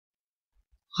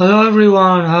Hello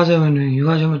everyone, how's everyone doing? You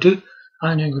guys doing good too?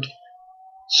 I'm doing good.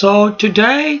 So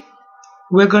today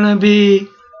we're gonna be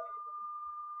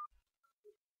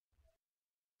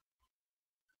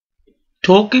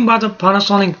talking about the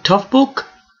Panasonic TOUGHBOOK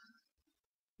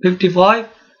 55,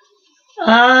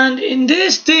 and in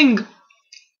this thing,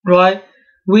 right,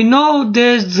 we know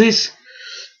there's this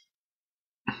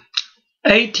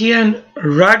Ati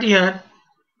Radeon,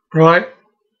 right?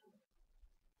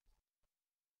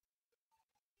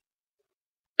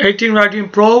 18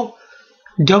 Radeon Pro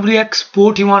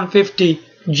WX4150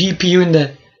 GPU in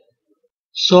there.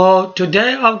 So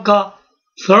today I've got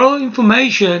thorough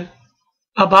information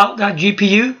about that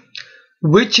GPU,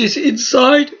 which is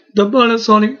inside the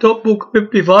Panasonic TOUGHBOOK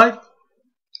 55.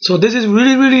 So this is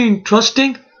really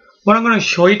interesting what I'm going to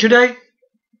show you today.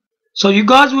 So you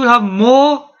guys will have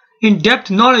more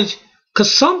in-depth knowledge,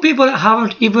 because some people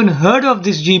haven't even heard of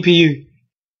this GPU.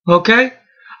 Okay,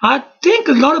 I think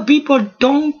a lot of people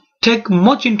don't take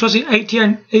much interest in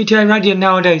ATI Radeon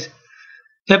nowadays.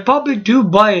 They probably do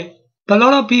buy it, but a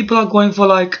lot of people are going for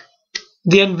like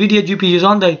the Nvidia GPUs,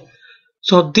 aren't they?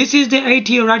 So this is the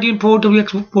Ati Radeon Pro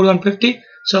WX4150.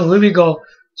 So here we go.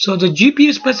 So the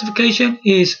GPU specification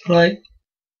is right.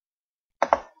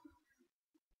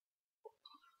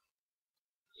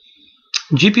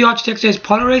 GPU architecture is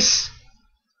Polaris.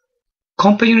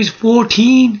 Component is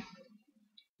 14.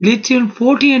 Lithium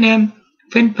 40nm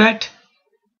FinFET.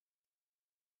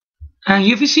 And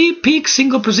if you see peak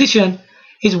single precision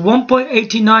is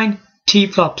 1.89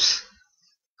 teraflops.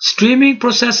 Streaming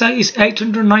processor is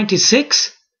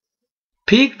 896.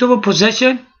 Peak double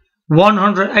precision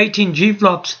 118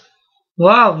 G-flops.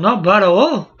 Wow, not bad at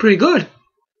all. Pretty good.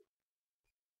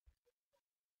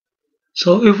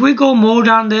 So if we go more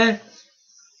down there,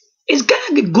 it's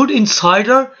gonna get good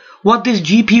insider what this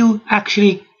GPU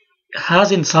actually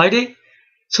has inside it.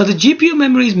 So the GPU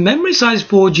memory size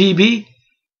 4 GB.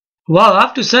 Wow, I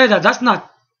have to say that's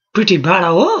not pretty bad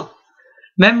at all.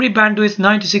 Memory bandwidth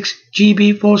 96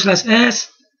 GB/s.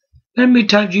 Memory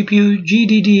type GPU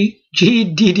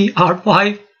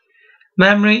GDDR5.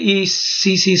 Memory is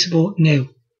CC support now.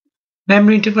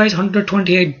 Memory interface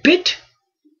 128-bit.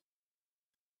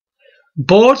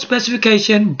 Board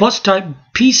specification bus type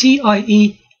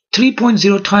PCIe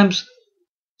 3.0 x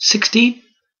 16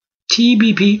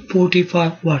 TBP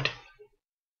 45 watt.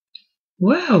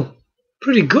 Wow,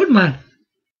 pretty good, man.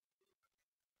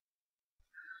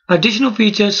 Additional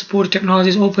features: supported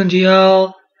technologies,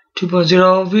 OpenGL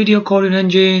 2.0, video coding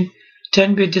engine,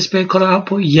 10-bit display color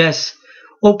output, yes.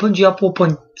 OpenGL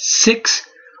 4.6,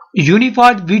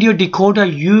 unified video decoder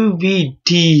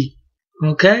UVD,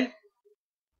 okay.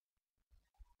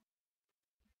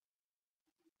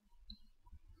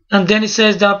 And then it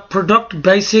says that product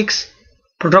basics,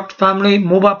 product family,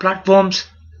 mobile platforms.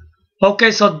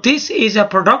 Okay, so this is a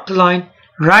product line,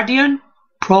 Radeon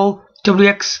Pro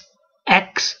WX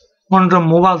X100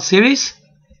 mobile series.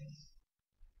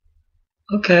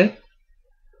 Okay,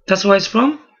 that's where it's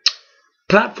from.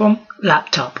 Platform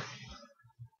laptop.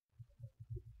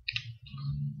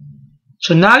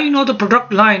 So now you know the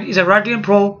product line is a Radeon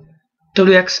Pro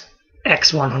WX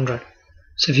X100.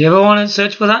 So if you ever want to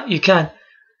search for that, you can.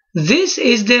 This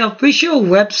is the official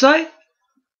website.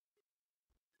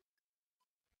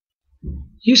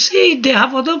 You see, they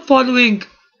have other following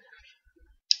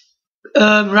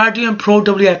Radeon Pro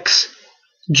WX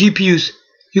GPUs.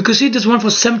 You can see this one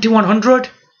for 7100,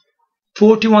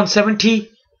 4170,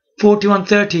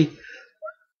 4130.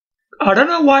 I don't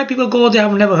know why people go there,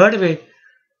 I've never heard of it.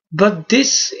 But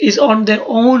this is on their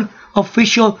own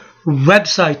official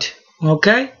website.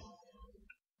 Okay?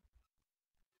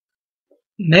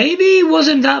 Maybe it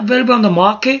wasn't that available on the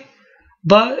market,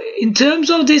 but in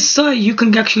terms of this site, you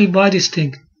can actually buy this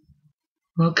thing.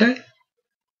 Okay?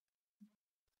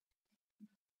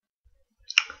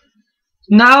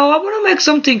 Now I want to make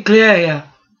something clear here.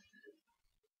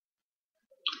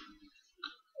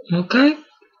 Okay?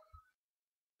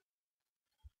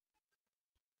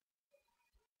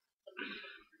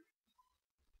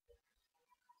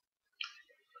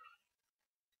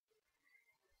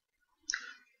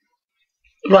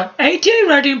 Right, Ati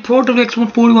Radeon Pro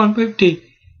WX4150.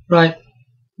 Right,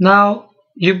 now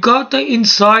you've got the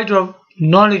insider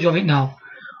knowledge of it now,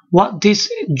 what this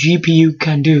GPU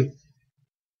can do.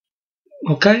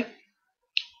 Okay,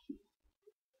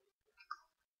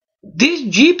 this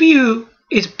GPU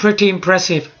is pretty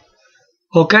impressive.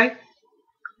 Okay,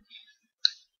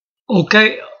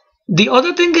 the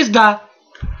other thing is that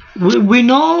we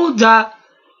know that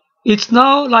it's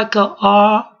now like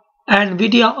a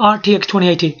Nvidia RTX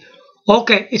 2080.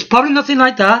 Okay, it's probably nothing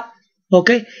like that.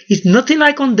 Okay, it's nothing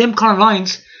like on them kind of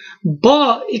lines,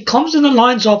 but it comes in the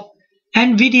lines of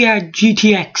NVIDIA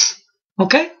GTX,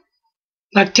 okay?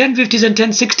 Like 1050s and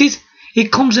 1060s,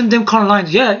 it comes in them kind of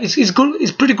lines. Yeah, it's good.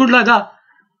 It's pretty good like that.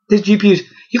 These GPUs.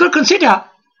 You got to consider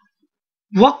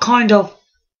what kind of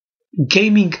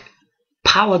gaming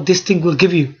power this thing will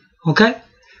give you, okay?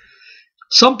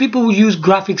 Some people will use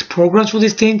graphics programs for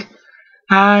this thing,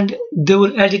 and they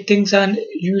will edit things and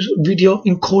use video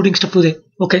encoding stuff with it,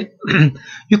 okay?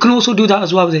 You can also do that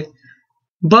as well with it.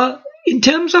 But in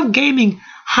terms of gaming,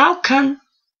 how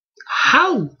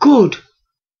good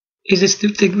is this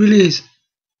thing really is?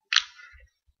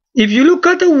 If you look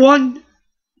at the one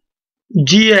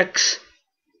GX1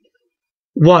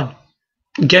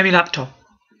 gaming laptop,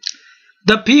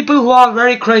 the people who are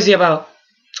very crazy about,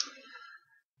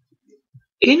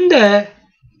 in there,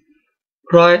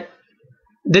 right,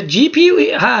 the GPU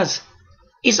it has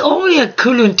is only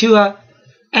equivalent to a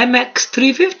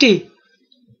MX350,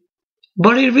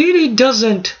 but it really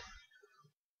doesn't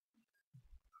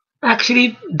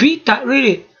actually beat that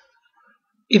really.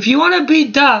 If you want to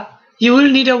beat that, you will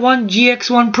need a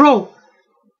 1GX1 Pro.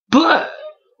 But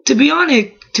to be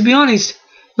honest,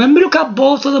 when we look at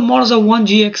both of the models of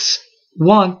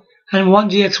 1GX1 and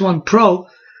 1GX1 Pro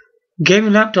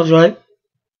gaming laptops, right,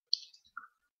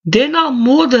 they're not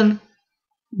more than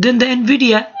the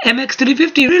NVIDIA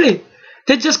MX350 really.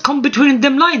 They just come between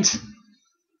them lines.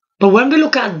 But when we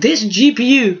look at this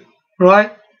GPU,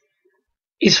 right,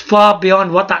 it's far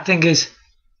beyond what that thing is.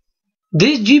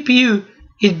 This GPU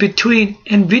is between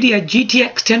NVIDIA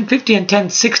GTX 1050 and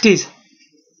 1060s.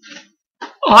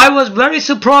 I was very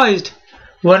surprised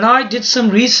when I did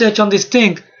some research on this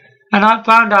thing and I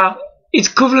found out it's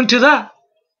equivalent to that.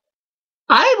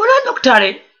 When I looked at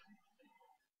it,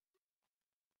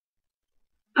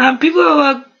 and people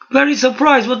were very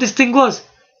surprised what this thing was.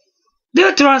 They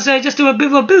were trying to say just do a bit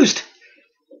of a boost.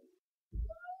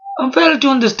 I'm failing to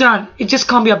understand. It just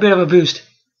can't be a bit of a boost.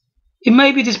 It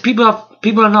may be these people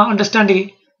are not understanding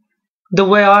it the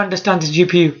way I understand this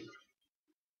GPU.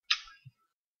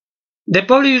 They're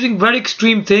probably using very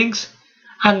extreme things,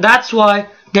 and that's why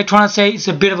they're trying to say it's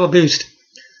a bit of a boost.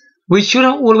 We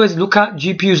shouldn't always look at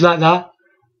GPUs like that,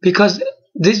 because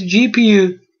this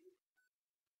GPU,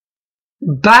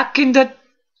 back in the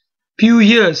few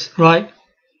years, right,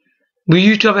 we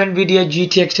used to have NVIDIA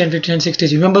GTX 1050 and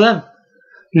 1060s. You remember them?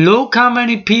 Look how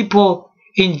many people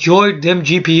enjoyed them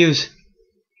GPUs.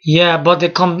 Yeah, but they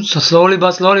come slowly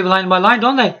but slowly, line by line,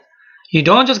 don't they? You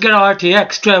don't just get an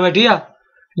RTX straight away, do you?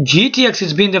 GTX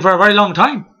has been there for a very long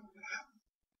time.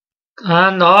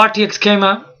 And the RTX came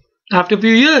out after a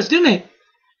few years, didn't it?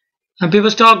 And people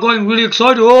start going really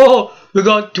excited. Oh, we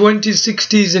got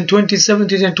 2060s and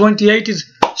 2070s and 2080s,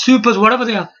 supers, whatever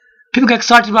they are. People get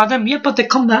excited about them. Yeah, but they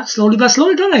come back slowly but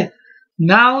slowly, don't they?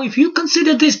 Now, if you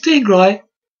consider this thing, right,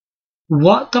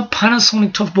 what the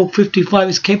Panasonic TOUGHBOOK 55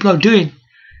 is capable of doing,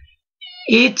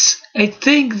 it's a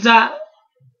thing that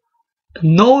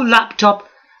no laptop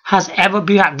has ever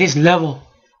been at this level,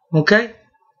 okay?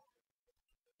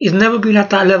 It's never been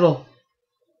at that level.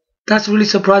 That's really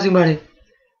surprising about it.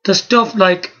 The stuff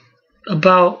like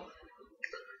about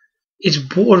its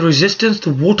water resistance,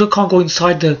 the water can't go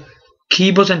inside the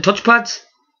keyboards and touchpads.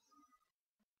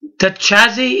 The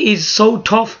chassis is so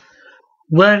tough,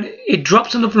 when it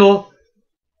drops on the floor,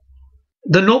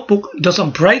 the notebook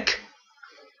doesn't break.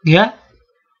 Yeah,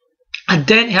 and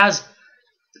then it has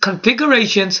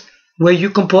configurations where you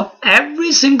can put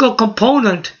every single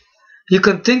component you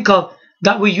can think of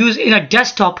that we use in a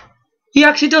desktop. He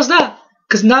actually does that,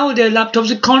 because nowadays laptops,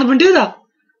 they can't even do that.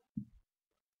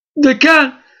 They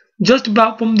can just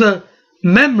about from the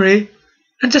memory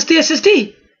and just the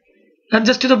SSD and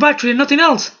just to the battery and nothing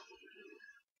else.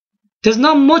 There's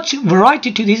not much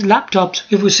variety to these laptops,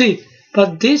 if we see,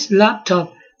 but this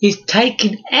laptop is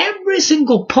taking every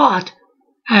single part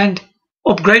and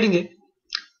upgrading it.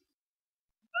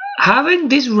 Having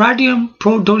this Radeon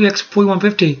Pro WX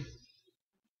 4150,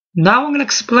 now I'm going to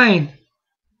explain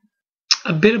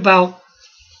a bit about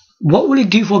what will it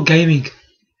do for gaming.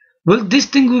 Well, this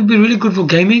thing will be really good for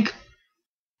gaming.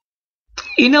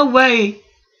 In a way,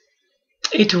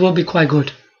 it will be quite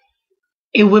good.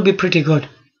 It will be pretty good.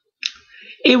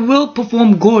 It will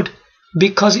perform good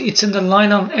because it's in the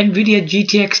line of NVIDIA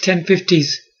GTX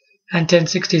 1050s and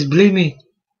 1060s. Believe me,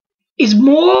 it's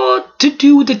more to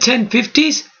do with the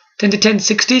 1050s than the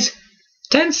 1060s.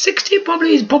 1060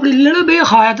 is probably a little bit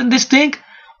higher than this thing,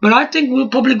 but I think we'll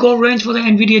probably go range for the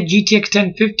NVIDIA GTX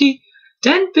 1050.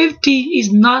 1050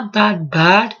 is not that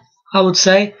bad, I would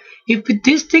say. If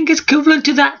this thing is equivalent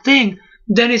to that thing,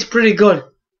 then it's pretty good.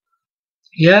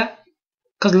 Yeah,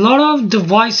 because a lot of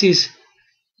devices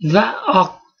that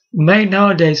are made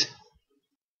nowadays,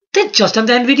 they're just on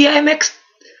the NVIDIA MX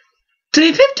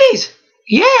 350s.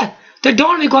 Yeah, they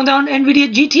don't even go on the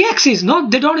NVIDIA GTXs. No,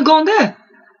 they don't even go on there.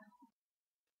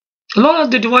 A lot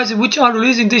of the devices which are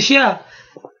releasing this year,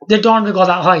 they don't even go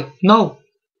that high. No.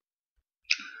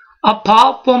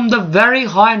 Apart from the very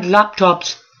high-end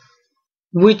laptops,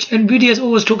 which NVIDIA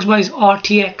always talks about is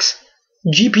RTX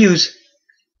GPUs.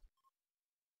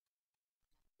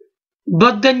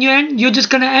 But then you're just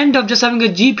gonna end up just having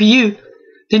a GPU.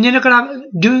 Then you're not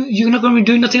gonna be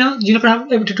doing nothing else. You're not gonna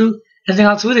be able to do anything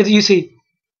else with it. You see,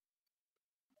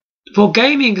 for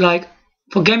gaming, like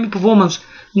for gaming performance.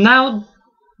 Now,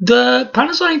 the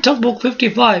Panasonic TOUGHBOOK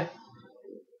 55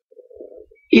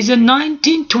 is a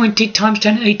 1920 x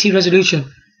 1080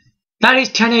 resolution. That is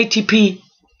 1080p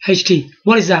HD.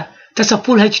 What is that? That's a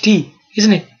full HD,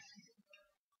 isn't it?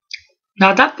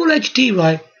 Now that full HD,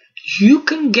 right? You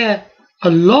can get a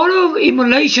lot of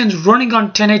emulations running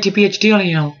on 1080p HD on it,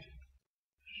 you know.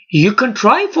 You can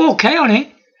try 4K on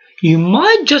it. You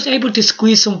might just able to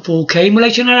squeeze some 4K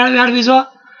emulation out of it as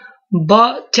well.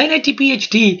 But 1080p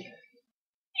HD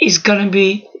is gonna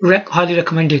be highly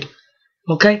recommended.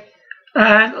 Okay?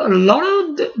 And a lot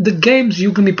of the games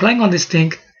you can be playing on this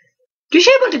thing, you're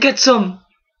able to get some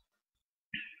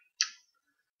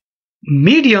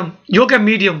medium. You'll get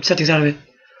medium settings out of it.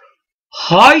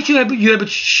 High you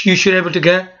should be able to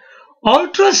get.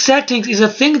 Ultra settings is a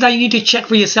thing that you need to check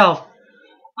for yourself.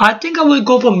 I think I will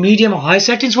go for medium or high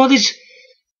settings for this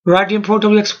Radeon Pro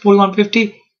WX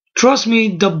 4150. Trust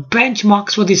me, the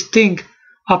benchmarks for this thing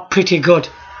are pretty good.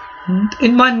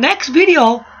 In my next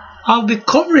video, I'll be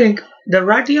covering the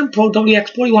Radeon Pro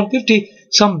WX 4150,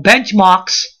 some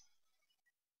benchmarks,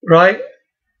 right,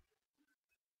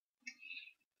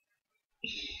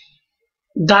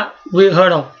 that we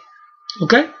heard of.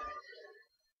 Okay,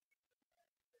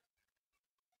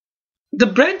 the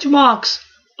benchmarks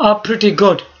are pretty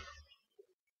good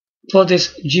for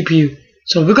this GPU,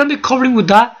 so we're going to be covering with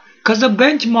that, because the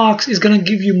benchmarks is going to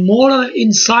give you more of an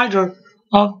insider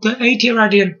of the Ati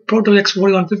Radeon Pro WX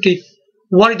 4150,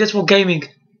 what it does for gaming.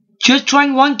 Just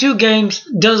trying 1-2 games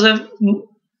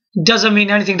doesn't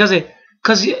mean anything, does it?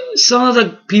 Because some of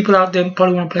the people out there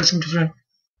probably want to play some different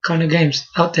kind of games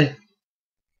out there.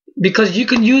 Because you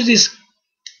can use this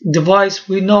device,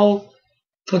 we know,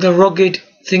 for the rugged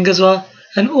thing as well,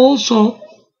 and also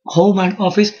home and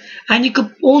office, and you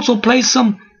could also play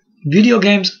some video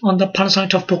games on the Panasonic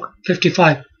TOUGHBOOK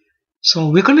 55. So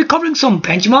we're going to be covering some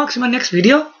benchmarks in my next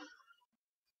video,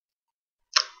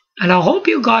 and I hope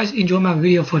you guys enjoy my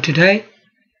video for today.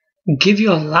 Give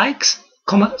your likes,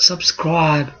 comment,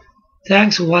 subscribe.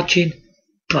 Thanks for watching.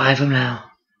 Bye for now.